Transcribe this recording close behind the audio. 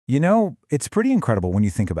You know, it's pretty incredible when you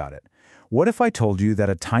think about it. What if I told you that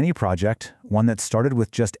a tiny project, one that started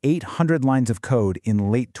with just 800 lines of code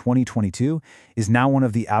in late 2022, is now one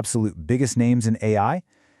of the absolute biggest names in AI?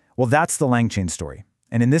 Well, that's the LangChain story.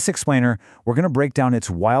 And in this explainer, we're going to break down its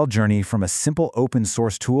wild journey from a simple open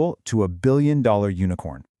source tool to a billion-dollar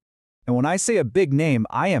unicorn. And when I say a big name,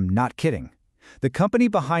 I am not kidding. The company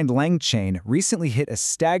behind LangChain recently hit a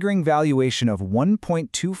staggering valuation of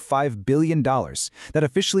 $1.25 billion that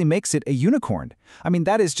officially makes it a unicorn. I mean,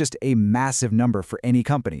 that is just a massive number for any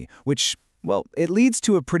company, which, well, it leads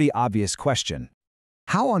to a pretty obvious question.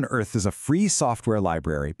 How on earth does a free software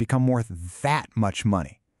library become worth that much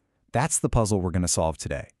money? That's the puzzle we're going to solve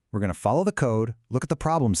today. We're going to follow the code, look at the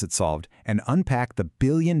problems it solved, and unpack the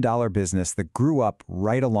billion-dollar business that grew up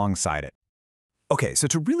right alongside it. Okay, so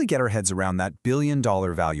to really get our heads around that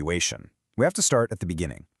billion-dollar valuation, we have to start at the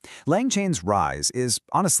beginning. LangChain's rise is,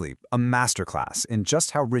 honestly, a masterclass in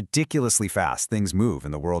just how ridiculously fast things move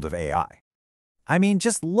in the world of AI. I mean,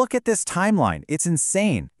 just look at this timeline. It's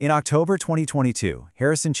insane. In October 2022,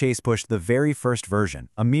 Harrison Chase pushed the very first version,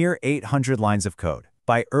 a mere 800 lines of code.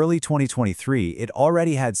 By early 2023, it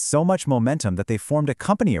already had so much momentum that they formed a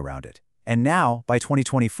company around it. And now, by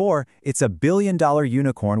 2024, it's a billion-dollar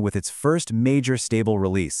unicorn with its first major stable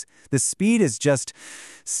release. The speed is just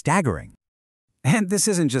staggering. And this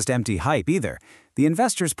isn't just empty hype either. The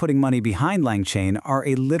investors putting money behind LangChain are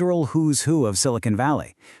a literal who's who of Silicon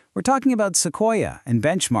Valley. We're talking about Sequoia and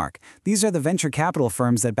Benchmark. These are the venture capital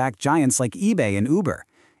firms that back giants like eBay and Uber.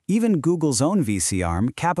 Even Google's own VC arm,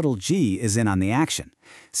 Capital G, is in on the action.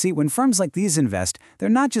 See, when firms like these invest, they're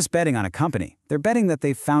not just betting on a company. They're betting that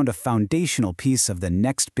they've found a foundational piece of the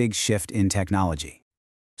next big shift in technology.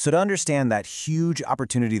 So to understand that huge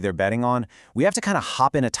opportunity they're betting on, we have to kind of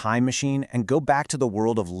hop in a time machine and go back to the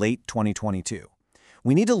world of late 2022.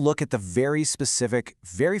 We need to look at the very specific,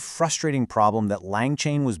 very frustrating problem that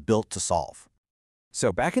LangChain was built to solve.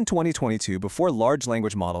 So back in 2022, before large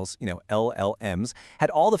language models, LLMs, had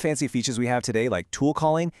all the fancy features we have today like tool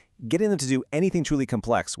calling, getting them to do anything truly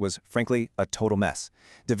complex was, frankly, a total mess.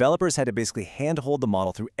 Developers had to basically hand-hold the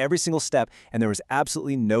model through every single step, and there was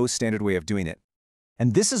absolutely no standard way of doing it.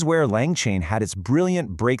 And this is where LangChain had its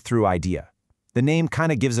brilliant breakthrough idea. The name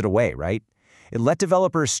kind of gives it away, right? It let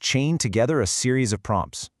developers chain together a series of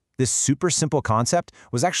prompts. This super simple concept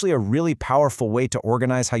was actually a really powerful way to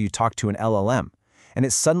organize how you talk to an LLM. And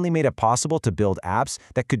it suddenly made it possible to build apps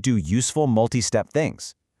that could do useful multi-step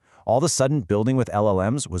things. All of a sudden, building with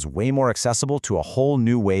LLMs was way more accessible to a whole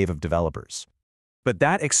new wave of developers. But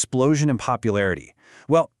that explosion in popularity,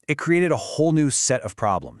 well, it created a whole new set of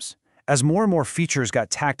problems. As more and more features got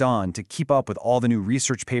tacked on to keep up with all the new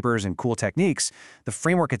research papers and cool techniques, the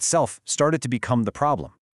framework itself started to become the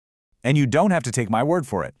problem. And you don't have to take my word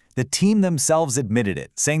for it. The team themselves admitted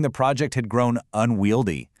it, saying the project had grown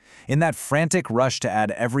unwieldy. In that frantic rush to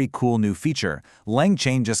add every cool new feature,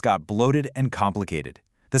 LangChain just got bloated and complicated.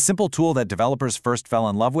 The simple tool that developers first fell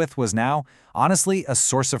in love with was now, honestly, a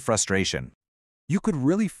source of frustration. You could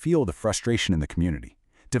really feel the frustration in the community.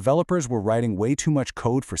 Developers were writing way too much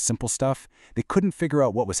code for simple stuff. They couldn't figure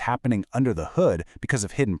out what was happening under the hood because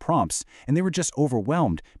of hidden prompts, and they were just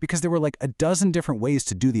overwhelmed because there were like a dozen different ways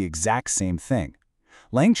to do the exact same thing.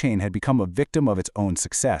 LangChain had become a victim of its own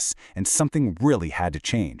success, and something really had to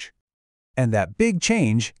change. And that big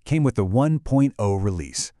change came with the 1.0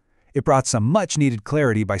 release. It brought some much-needed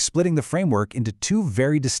clarity by splitting the framework into two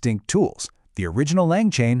very distinct tools, the original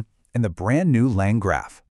LangChain and the brand-new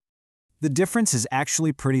LangGraph. The difference is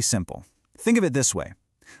actually pretty simple. Think of it this way.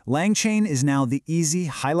 LangChain is now the easy,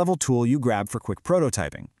 high-level tool you grab for quick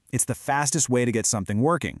prototyping. It's the fastest way to get something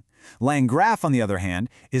working. LangGraph, on the other hand,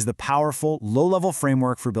 is the powerful, low-level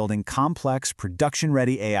framework for building complex,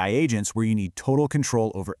 production-ready AI agents where you need total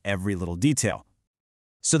control over every little detail.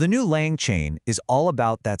 So the new LangChain is all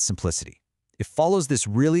about that simplicity. It follows this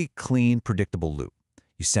really clean, predictable loop.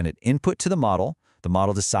 You send an input to the model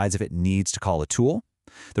decides if it needs to call a tool.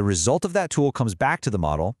 The result of that tool comes back to the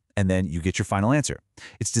model, and then you get your final answer.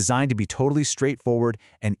 It's designed to be totally straightforward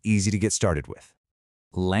and easy to get started with.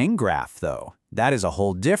 LangGraph, though, that is a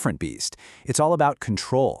whole different beast. It's all about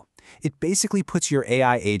control. It basically puts your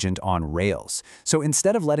AI agent on rails. So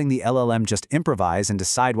instead of letting the LLM just improvise and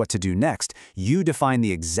decide what to do next, you define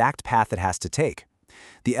the exact path it has to take.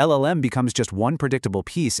 The LLM becomes just one predictable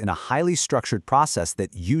piece in a highly structured process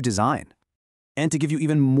that you design. And to give you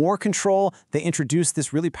even more control, they introduced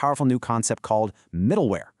this really powerful new concept called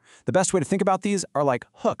middleware. The best way to think about these are like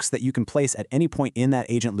hooks that you can place at any point in that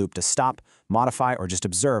agent loop to stop, modify, or just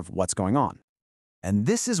observe what's going on. And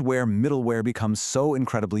this is where middleware becomes so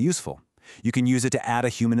incredibly useful. You can use it to add a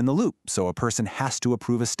human in the loop, so a person has to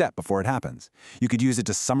approve a step before it happens. You could use it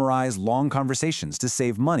to summarize long conversations to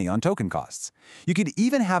save money on token costs. You could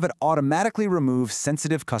even have it automatically remove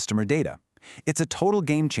sensitive customer data. It's a total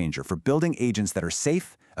game changer for building agents that are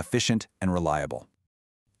safe, efficient, and reliable.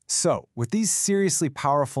 So, with these seriously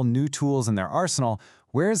powerful new tools in their arsenal,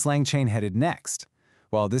 where is LangChain headed next?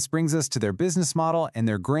 Well, this brings us to their business model and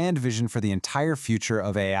their grand vision for the entire future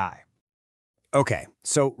of AI. Okay,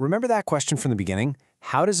 so remember that question from the beginning?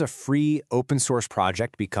 How does a free open source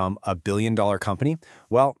project become a billion-dollar company?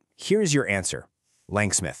 Well, here's your answer: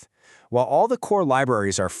 LangSmith. While all the core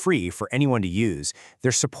libraries are free for anyone to use,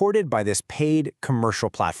 they're supported by this paid commercial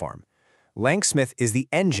platform. LangSmith is the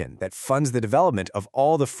engine that funds the development of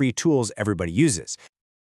all the free tools everybody uses.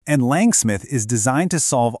 And LangSmith is designed to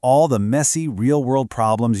solve all the messy, real-world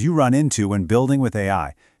problems you run into when building with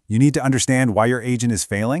AI. You need to understand why your agent is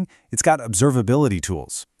failing? It's got observability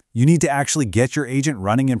tools. You need to actually get your agent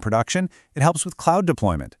running in production? It helps with cloud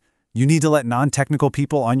deployment. You need to let non-technical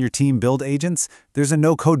people on your team build agents? There's a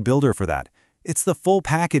no-code builder for that. It's the full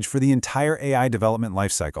package for the entire AI development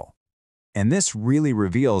lifecycle. And this really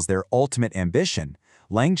reveals their ultimate ambition.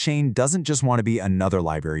 LangChain doesn't just want to be another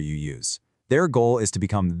library you use. Their goal is to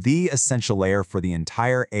become the essential layer for the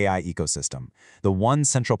entire AI ecosystem, the one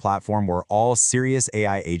central platform where all serious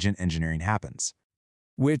AI agent engineering happens.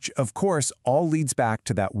 Which, of course, all leads back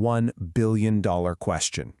to that $1 billion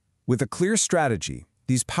question. With a clear strategy,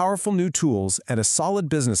 these powerful new tools, and a solid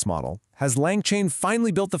business model, has LangChain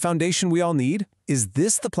finally built the foundation we all need? Is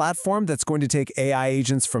this the platform that's going to take AI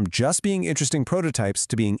agents from just being interesting prototypes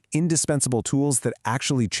to being indispensable tools that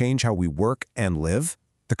actually change how we work and live?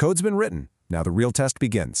 The code's been written. Now the real test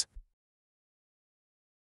begins.